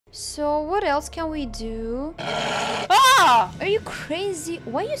So what else can we do? Ah! Are you crazy?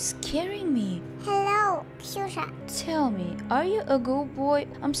 Why are you scaring me? Hello, Kshusha. Tell me, are you a good boy?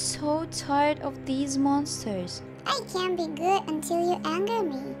 I'm so tired of these monsters. I can be good until you anger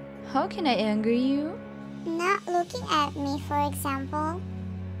me. How can I anger you? Not looking at me, for example.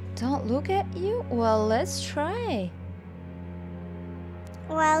 Don't look at you? Well, let's try.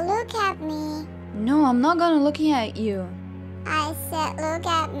 Well, look at me. No, I'm not gonna looking at you. I said look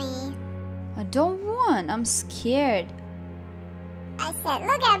at me. I don't want. I'm scared. I said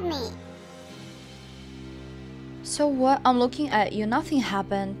look at me. So what? I'm looking at you. Nothing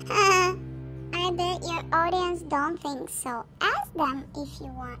happened. I bet your audience don't think so. Ask them if you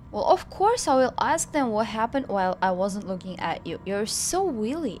want. Well, of course I will ask them what happened while I wasn't looking at you. You're so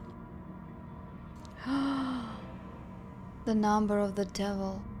willy. The number of the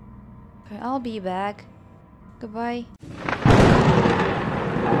devil. Okay, I'll be back. Goodbye.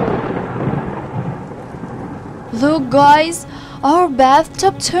 Look guys, our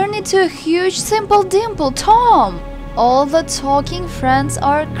bathtub turned into a huge simple dimple, Tom! All the talking friends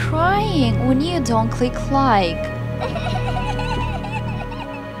are crying when you don't click like.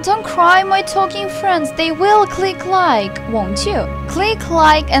 Don't cry, my talking friends, they will click like, won't you? Click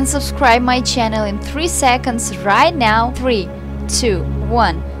like and subscribe my channel in 3 seconds right now. 3, 2,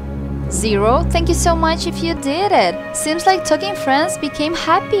 1, 0. Thank you so much if you did it. Seems like talking friends became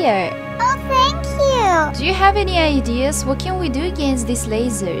happier. Oh, thank you. Do you have any ideas? What can we do against these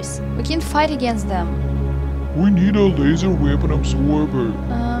lasers? We can fight against them. We need a laser weapon absorber.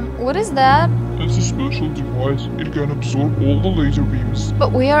 What is that? It's a special device. It can absorb all the laser beams.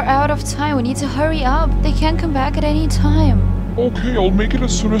 But we are out of time. We need to hurry up. They can't come back at any time. Okay, I'll make it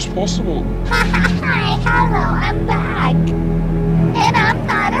as soon as possible. Hi, hello, I'm back. And I'm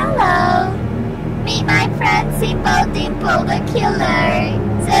not alone. Me, my friend Simple Dimple the Killer.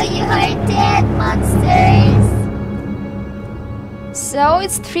 So you are dead, monsters. So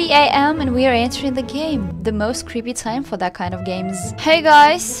it's 3 AM and we are entering the game. The most creepy time for that kind of games. Hey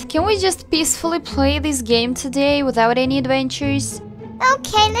guys, can we just peacefully play this game today without any adventures?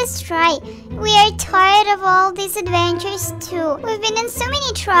 Okay, let's try. We are tired of all these adventures too. We've been in so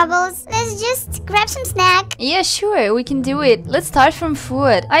many troubles. Let's just grab some snack. Yeah, sure, we can do it. Let's start from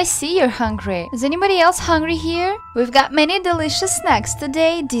food. I see you're hungry. Is anybody else hungry here? We've got many delicious snacks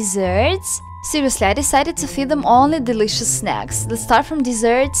today. Desserts. Seriously, I decided to feed them only delicious snacks. Let's start from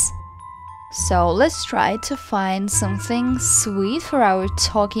desserts. So let's try to find something sweet for our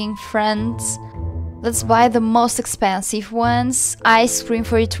talking friends. Let's buy the most expensive ones. Ice cream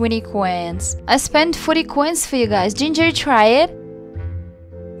for 20 coins. I spent 40 coins for you guys. Ginger, try it.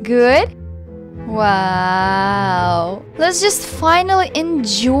 Good? Wow. Let's just finally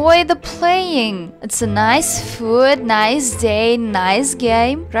enjoy the playing. It's a nice food, nice day, nice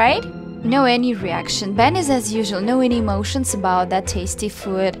game, right? No any reaction. Ben is as usual, no any emotions about that tasty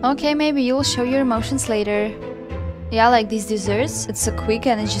food. Okay, maybe you'll show your emotions later. Yeah, I like these desserts. It's a quick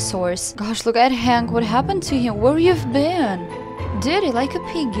energy source. Gosh, look at Hank. What happened to him? Where you've been? Dirty like a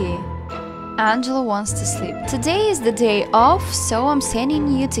piggy. Angela wants to sleep. Today is the day off, so I'm sending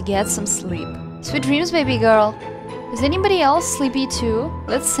you to get some sleep. Sweet dreams, baby girl. Is anybody else sleepy too?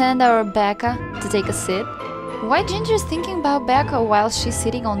 Let's send our Becca to take a sit. Why Ginger's thinking about Becca while she's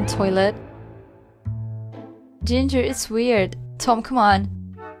sitting on the toilet? Ginger, it's weird. Tom, come on.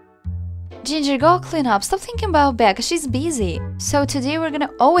 Ginger, go clean up. Stop thinking about Becca. She's busy. So today we're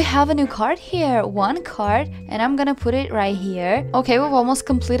gonna... Oh, we have a new card here. One card. And I'm gonna put it right here. Okay, we've almost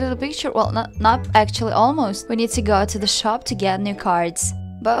completed the picture. Well, not actually almost. We need to go to the shop to get new cards.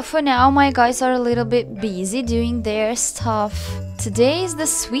 But for now, my guys are a little bit busy doing their stuff. Today is the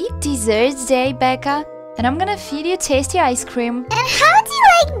sweet desserts day, Becca. And I'm gonna feed you tasty ice cream. And how do you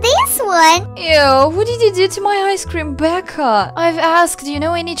like this one? Ew, what did you do to my ice cream, Becca? I've asked, do you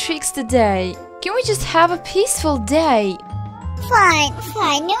know any tricks today? Can we just have a peaceful day?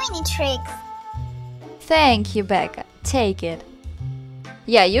 Fine, no any tricks. Thank you, Becca. Take it.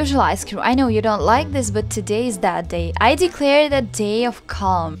 Yeah, usual ice cream. I know you don't like this, but today is that day. I declare a day of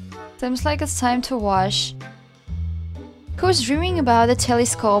calm. Seems like it's time to wash. Who's dreaming about the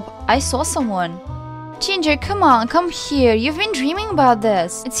telescope? I saw someone. Ginger, come on, come here. You've been dreaming about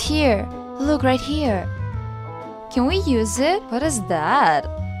this. It's here. Look, right here. Can we use it? What is that?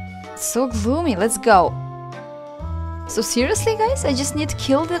 It's so gloomy. Let's go. So seriously, guys? I just need to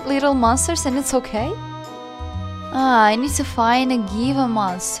kill the little monsters and it's okay? Ah, I need to find a given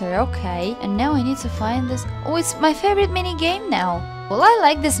monster, okay. And now I need to find this. Oh, it's my favorite mini game now. Well, I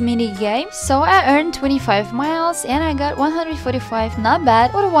like this mini game, so I earned 25 miles and I got 145, not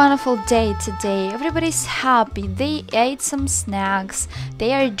bad. What a wonderful day today. Everybody's happy, they ate some snacks,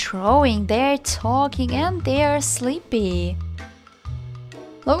 they are drawing, they are talking, and they are sleepy.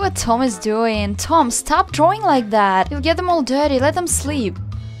 Look what Tom is doing. Tom, stop drawing like that. You'll get them all dirty, let them sleep.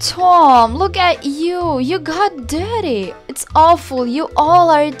 Tom, look at you. You got dirty. It's awful. You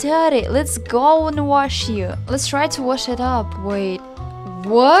all are dirty. Let's go and wash you. Let's try to wash it up. Wait.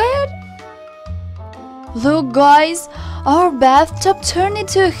 What? Look, guys. Our bathtub turned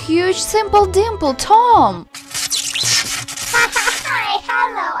into a huge simple dimple. Tom. Hi,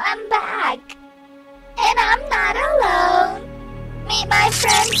 hello, I'm back. And I'm not alone. Meet my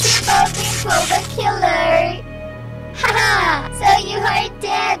friend Simple Dimple the Killer. Haha, so you are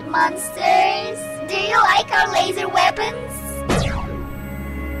dead, monsters. Do you like our laser weapons?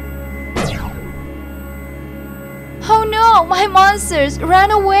 Oh no, my monsters ran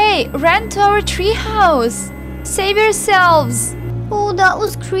away, ran to our treehouse. Save yourselves. Oh, that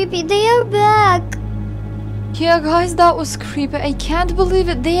was creepy. They are back. Yeah, guys, that was creepy. I can't believe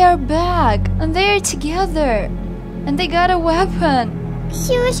it. They are back. And they are together. And they got a weapon.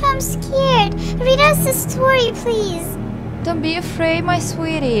 Huge, I'm scared. Read us the story, please. Don't be afraid, my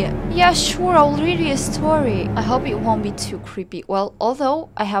sweetie. Yeah, sure, I'll read you a story. I hope it won't be too creepy. Well, although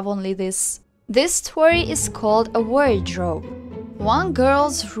I have only this. This story is called A Wardrobe. One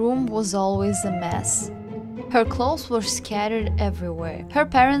girl's room was always a mess. Her clothes were scattered everywhere. Her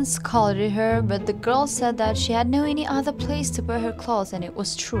parents scolded her, but the girl said that she had no any other place to put her clothes, and it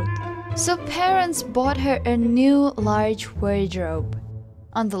was truth. So parents bought her a new large wardrobe.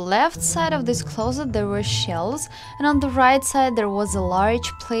 On the left side of this closet there were shelves, and on the right side there was a large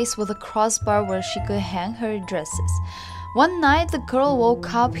place with a crossbar where she could hang her dresses. One night the girl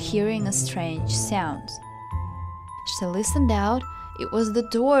woke up hearing a strange sound. She listened out. It was the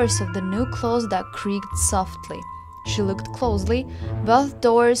doors of the new closet that creaked softly. She looked closely. Both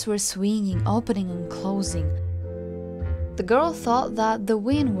doors were swinging, opening and closing. The girl thought that the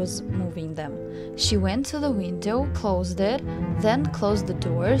wind was moving them. She went to the window, closed it, then closed the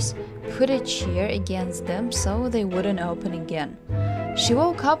doors, put a chair against them so they wouldn't open again. She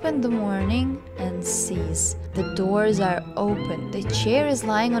woke up in the morning and sees the doors are open. The chair is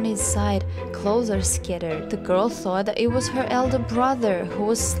lying on its side, clothes are scattered. The girl thought that it was her elder brother who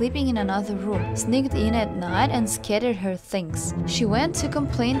was sleeping in another room, sneaked in at night and scattered her things. She went to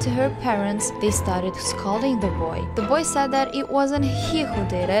complain to her parents. They started scolding the boy. The boy said that it wasn't he who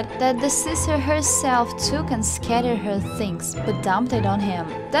did it, that the sister herself took and scattered her things, but dumped it on him.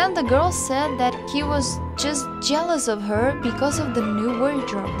 Then the girl said that he was just jealous of her because of the new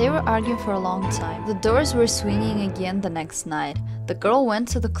wardrobe. They were arguing for a long time. The doors were swinging again the next night. The girl went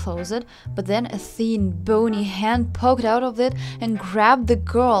to the closet, but then a thin, bony hand poked out of it and grabbed the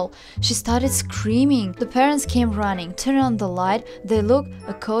girl. She started screaming. The parents came running, turned on the light. They look,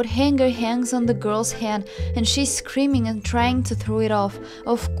 a coat hanger hangs on the girl's hand, and she's screaming and trying to throw it off.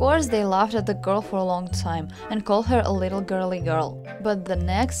 Of course, they laughed at the girl for a long time and called her a little girly girl. But the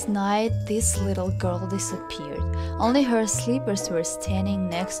next night, this little girl disappeared. Only her slippers were standing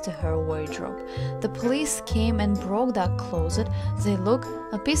next to her wardrobe. The police came and broke that closet. They look,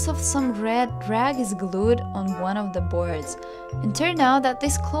 a piece of some red rag is glued on one of the boards. It turned out that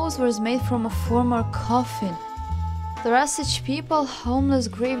this clothes was made from a former coffin. There are such people, homeless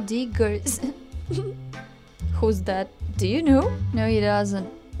grave diggers. Who's that? Do you know? No, he doesn't.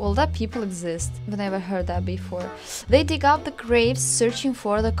 Well, that people exist. I've never heard that before. They dig up the graves searching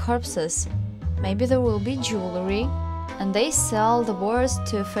for the corpses. Maybe there will be jewelry. And they sell the boards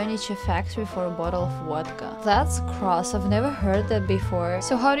to a furniture factory for a bottle of vodka. That's cross, I've never heard that before.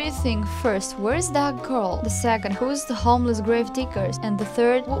 So how do you think? First, where's that girl? The second, who's the homeless grave diggers? And the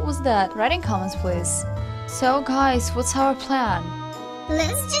third, what was that? Write in comments, please. So guys, what's our plan?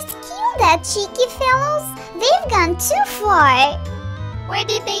 Let's just kill that cheeky fellows. They've gone too far. Where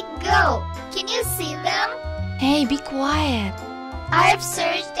did they go? Can you see them? Hey, be quiet. I've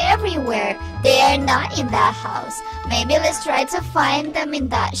searched everywhere. They are not in that house. Maybe let's try to find them in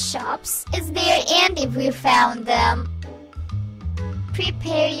that shops. It's their end if we found them.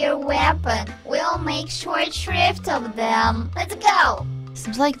 Prepare your weapon. We'll make short shrift of them. Let's go.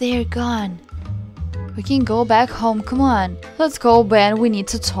 Seems like they are gone. We can go back home, come on. Let's go, Ben, we need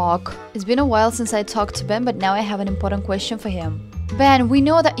to talk. It's been a while since I talked to Ben, but now I have an important question for him. Ben, we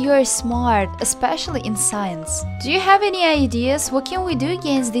know that you are smart, especially in science. Do you have any ideas? What can we do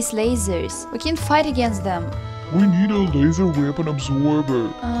against these lasers? We can fight against them. We need a laser weapon absorber.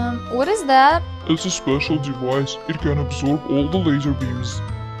 What is that? It's a special device. It can absorb all the laser beams.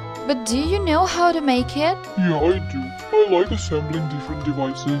 But do you know how to make it? Yeah, I do. I like assembling different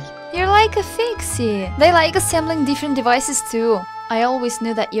devices. You're like a fixie. They like assembling different devices too. I always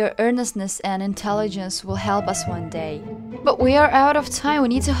knew that your earnestness and intelligence will help us one day. But we are out of time. We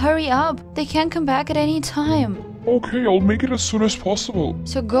need to hurry up. They can't come back at any time. Okay, I'll make it as soon as possible.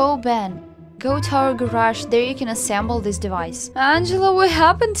 So go, Ben. Go to our garage. There you can assemble this device. Angela, what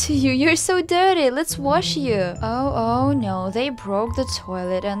happened to you? You're so dirty. Let's wash you. Oh no. They broke the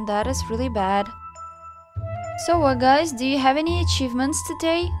toilet and that is really bad. So what, guys? Do you have any achievements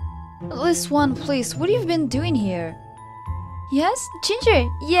today? At least one, please. What have you been doing here? Yes? Ginger!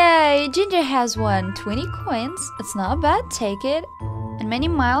 Yay! Ginger has one. 20 coins. It's not bad. Take it. And many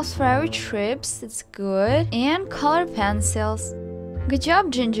miles for our trips. It's good. And color pencils. Good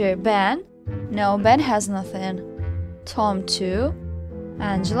job, Ginger. Ben? No, Ben has nothing. Tom too.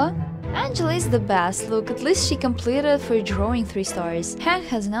 Angela? Angela is the best. Look, at least she completed for drawing 3 stars. Hank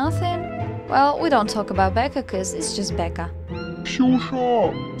has nothing. Well, we don't talk about Becca cause it's just Becca.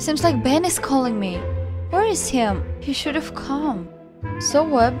 Shusha! Seems like Ben is calling me. Where is him? He should have come. So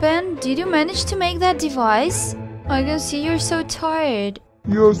what, Ben? Did you manage to make that device? I can see you're so tired.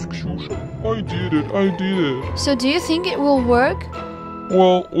 Yes, Shusha. I did it. So do you think it will work?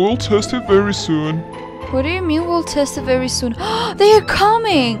 Well, we'll test it very soon. What do you mean we'll test it very soon? They are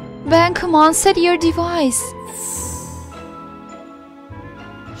coming! Ben, come on, set your device.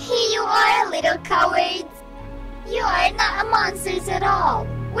 Here you are, little cowards. You are not monsters at all.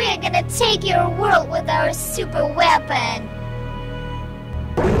 We are gonna take your world with our super weapon.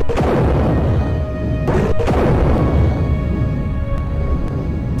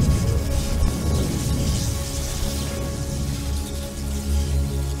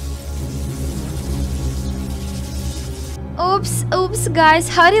 Oops, guys,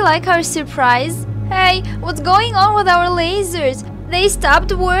 how do you like our surprise? Hey, what's going on with our lasers? They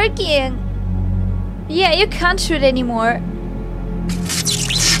stopped working. Yeah, you can't shoot anymore.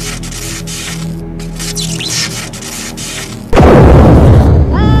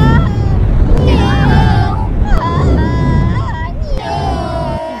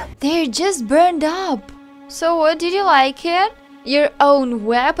 They're just burned up. So what, did you like it? Your own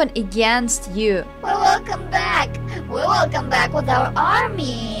weapon against you. We will come back. We will come back with our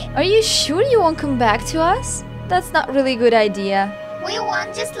army. Are you sure you won't come back to us? That's not really a good idea. We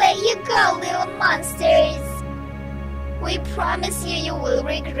won't just let you go, little monsters. We promise you will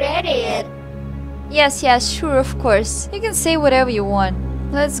regret it. Yes, sure, of course. You can say whatever you want.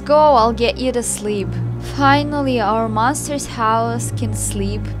 Let's go, I'll get you to sleep. Finally, our monster's house can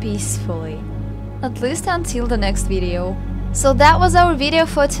sleep peacefully. At least until the next video. So that was our video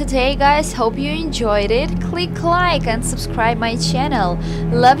for today, guys. Hope you enjoyed it. Click like and subscribe my channel.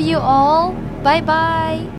 Love you all. Bye bye.